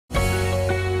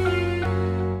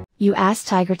You ask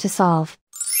Tiger to solve.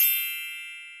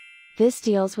 This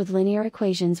deals with linear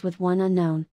equations with one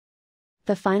unknown.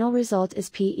 The final result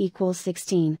is p equals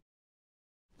 16.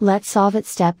 Let's solve it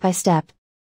step by step.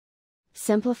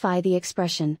 Simplify the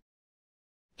expression.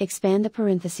 Expand the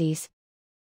parentheses.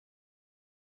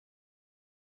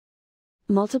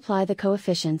 Multiply the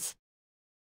coefficients.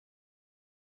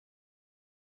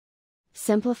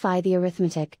 Simplify the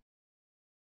arithmetic.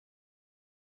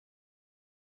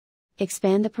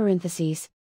 Expand the parentheses.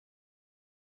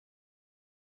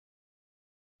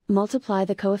 Multiply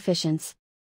the coefficients.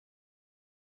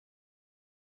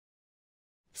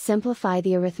 Simplify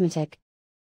the arithmetic.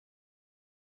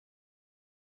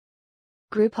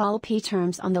 Group all p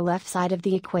terms on the left side of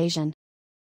the equation.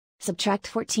 Subtract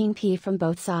 14p from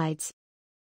both sides.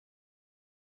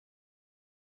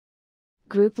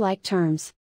 Group like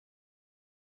terms.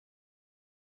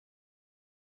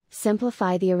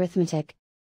 Simplify the arithmetic.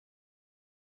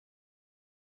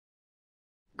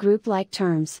 Group like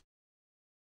terms.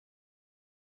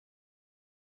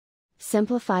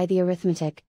 Simplify the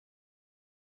arithmetic.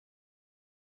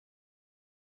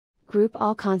 Group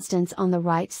all constants on the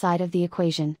right side of the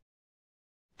equation.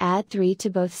 Add 3 to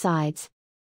both sides.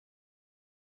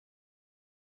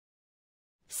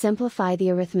 Simplify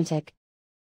the arithmetic.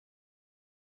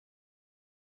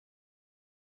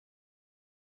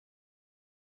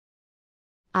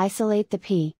 Isolate the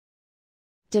p.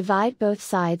 Divide both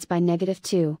sides by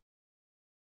 -2.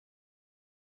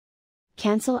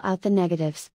 Cancel out the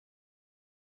negatives.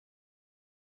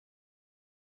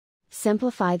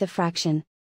 Simplify the fraction.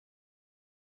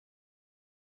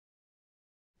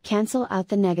 Cancel out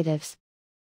the negatives.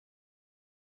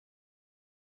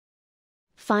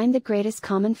 Find the greatest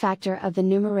common factor of the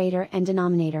numerator and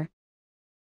denominator.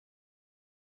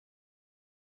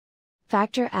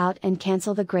 Factor out and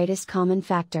cancel the greatest common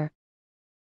factor.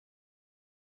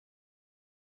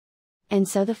 And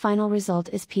so the final result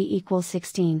is p equals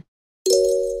 16.